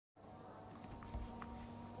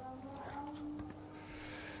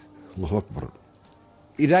الله أكبر.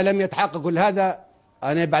 إذا لم يتحقق كل هذا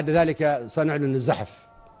أنا بعد ذلك سنعلن الزحف،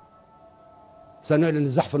 سنعلن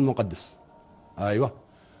الزحف المقدس. أيوة،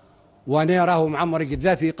 وأنا أراه معمر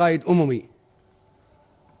القذافي قائد أممي،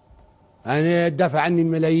 أنا أدافع عني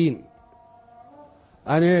الملايين،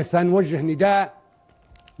 أنا سنوجه نداء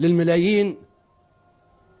للملايين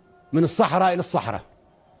من الصحراء إلى الصحراء،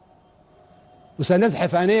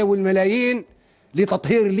 وسنزحف أنا والملايين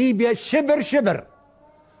لتطهير ليبيا شبر شبر،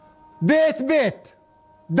 بيت بيت،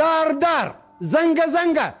 دار دار، زنقة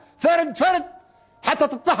زنقة، فرد فرد، حتى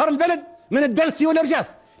تطهر البلد من الدنس والإرجاس.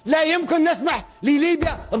 لا يمكن نسمح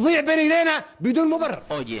لليبيا تضيع بين يدينا بدون مبرر.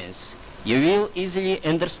 Audience, you will easily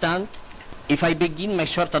understand if I begin my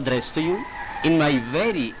short address to you in my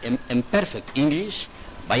very imperfect English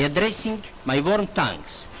by addressing my warm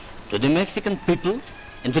thanks to the Mexican people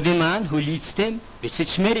and to the man who leads them with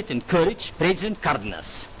such merit and courage, President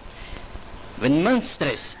Cardenas. When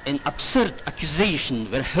monstrous and absurd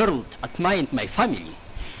accusations were hurled at me and my family,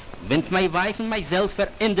 when my wife and myself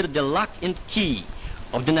were under the lock and key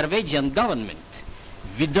of the Norwegian government,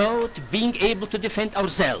 without being able to defend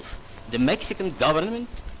ourselves, the Mexican government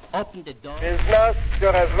opened the door. Без нас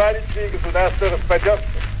все развалится и государство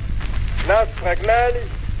распадется. Нас прогнали,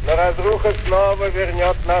 но разруха снова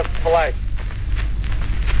вернет нас к власти.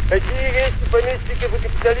 Такие вещи помещиков и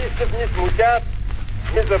капиталистов не смутят,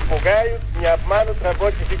 не запугают, не обманут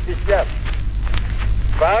рабочих и крестьян.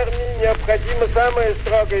 В армии необходима самая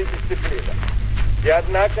строгая дисциплина. И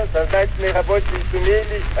однако сознательные рабочие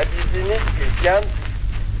сумели объединить крестьян,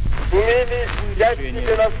 сумели взять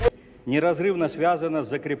себе на службу. Неразрывно связано с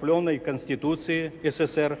закрепленной Конституцией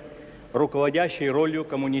СССР, руководящей ролью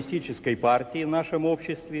коммунистической партии в нашем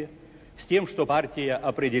обществе, с тем, что партия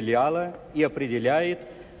определяла и определяет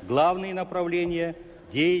главные направления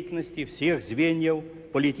деятельности всех звеньев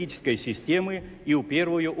политической системы и в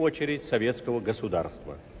первую очередь советского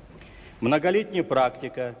государства. Многолетняя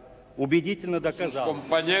практика убедительно доказала. Sus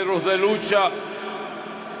compañeros de lucha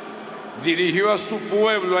dirigió a su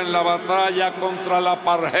pueblo en la batalla contra la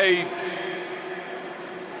apartheid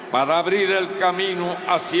para abrir el camino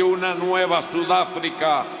hacia una nueva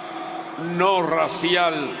Sudáfrica no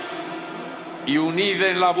racial y unida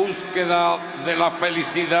en la búsqueda de la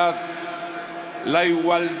felicidad, la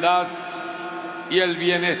igualdad y el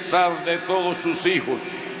bienestar de todos sus hijos,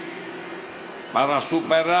 para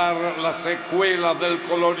superar las secuelas del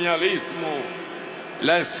colonialismo,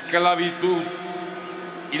 la esclavitud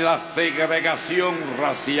и la segregación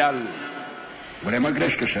racial. Голяма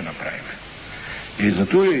грешка ще направим. И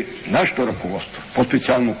зато и нашето ръководство,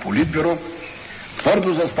 по-специално Политбюро,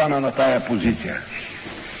 твърдо застана на тая позиция,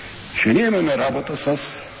 че ние имаме работа с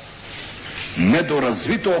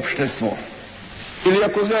недоразвито общество. Или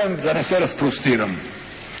ако вземем, да не се разпростирам,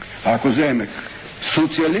 ако вземем,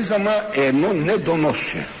 социализъма е едно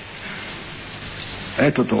недоносче.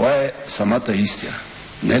 Ето това е самата истина.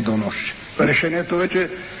 Недоносче. Решението вече,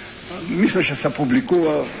 мисля, ще се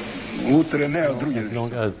публикува утре, не от други. As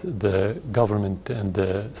long as the government and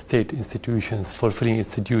the state institutions fulfilling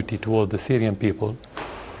its duty toward the Syrian people,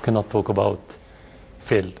 you cannot talk about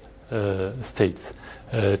failed states.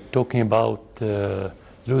 Talking about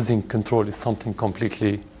losing control is something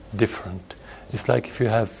completely different. It's like if you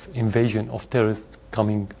have invasion of terrorists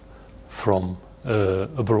coming from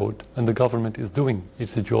abroad, and the government is doing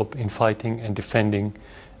its job in fighting and defending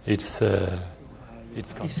its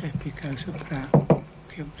country.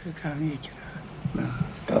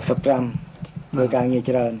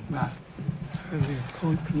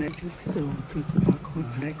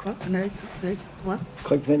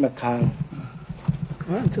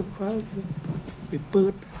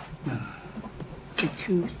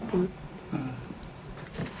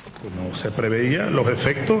 No se preveía los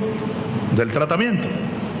efectos del tratamiento.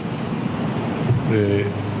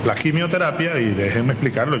 La quimioterapia, y déjenme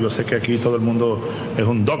explicarlo, yo sé que aquí todo el mundo es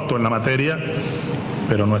un docto en la materia,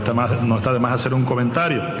 pero no está de más hacer un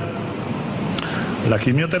comentario. La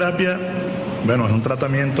quimioterapia, bueno, es un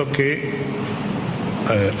tratamiento que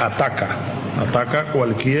ataca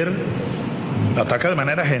de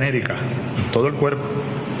manera genérica todo el cuerpo,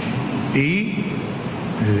 y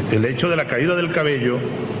el hecho de la caída del cabello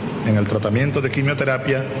en el tratamiento de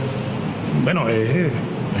quimioterapia, bueno, es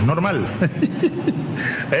normal.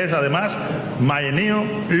 Es además my new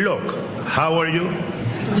look. How are you?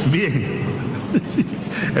 Bien.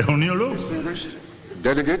 Es un new look. Distinguished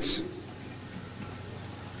delegates,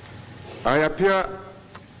 I appear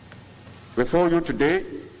before you today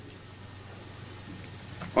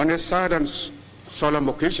on a sad and solemn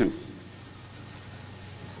occasion,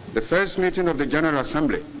 the first meeting of the General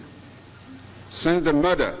Assembly since the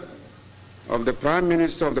murder of the Prime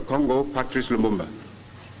Minister of the Congo, Patrice Lumumba.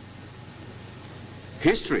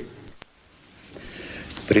 History.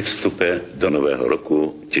 Při vstupe do nového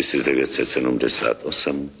roku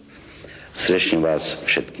 1978 srdečně vás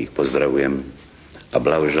všetkých pozdravujem a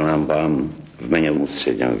blahoželám vám v jméně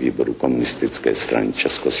Ústředního výboru Komunistické strany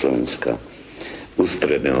Československa,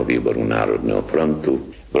 Ústředního výboru Národného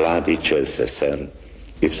frontu, vlády ČSSR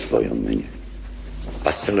i v svém jméně.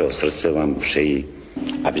 A z celého srdce vám přeji,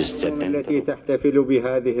 abyste التي تحتفل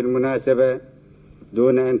بهذه المناسبة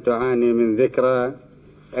دون أن تعاني من ذكرى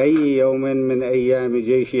أي يوم من أيام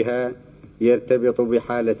جيشها يرتبط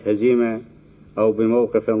بحالة هزيمة أو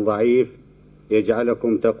بموقف ضعيف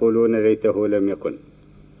يجعلكم تقولون ليته لم يكن.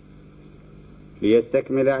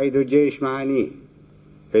 ليستكمل عيد الجيش معانيه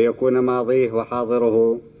فيكون ماضيه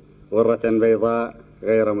وحاضره غرة بيضاء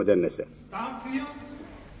غير مدنسة. Dafür,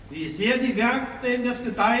 wie sehr die Werte in das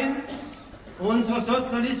Gedeihen unserer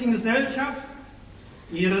sozialistischen Gesellschaft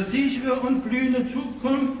ihre sichere und blühende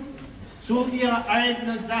Zukunft zu ihrer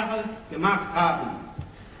eigenen Sache gemacht haben.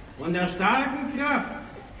 Von der starken Kraft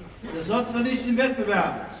des sozialistischen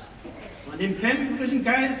Wettbewerbs und dem kämpferischen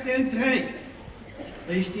Geist, der ihn trägt,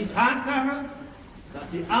 spricht die Tatsache,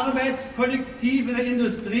 dass die Arbeitskollektive der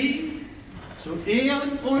Industrie zu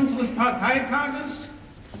Ehren unseres Parteitages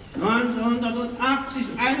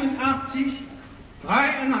 1980-81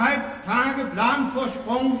 3,5 Tage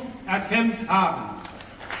Planvorsprung erkämpft haben.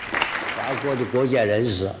 法国的国家人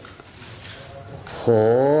士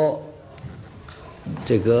和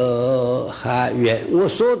这个还原我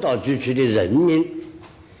所到之处的人民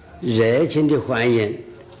热情的欢迎，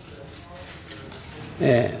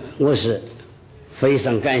我是非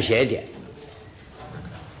常感谢的。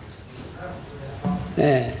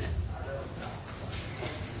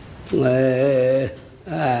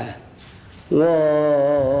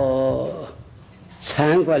我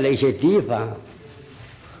参观了一些地方，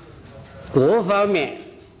各方面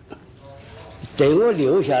对我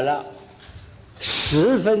留下了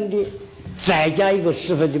10分的，再加一个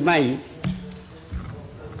10分的满意。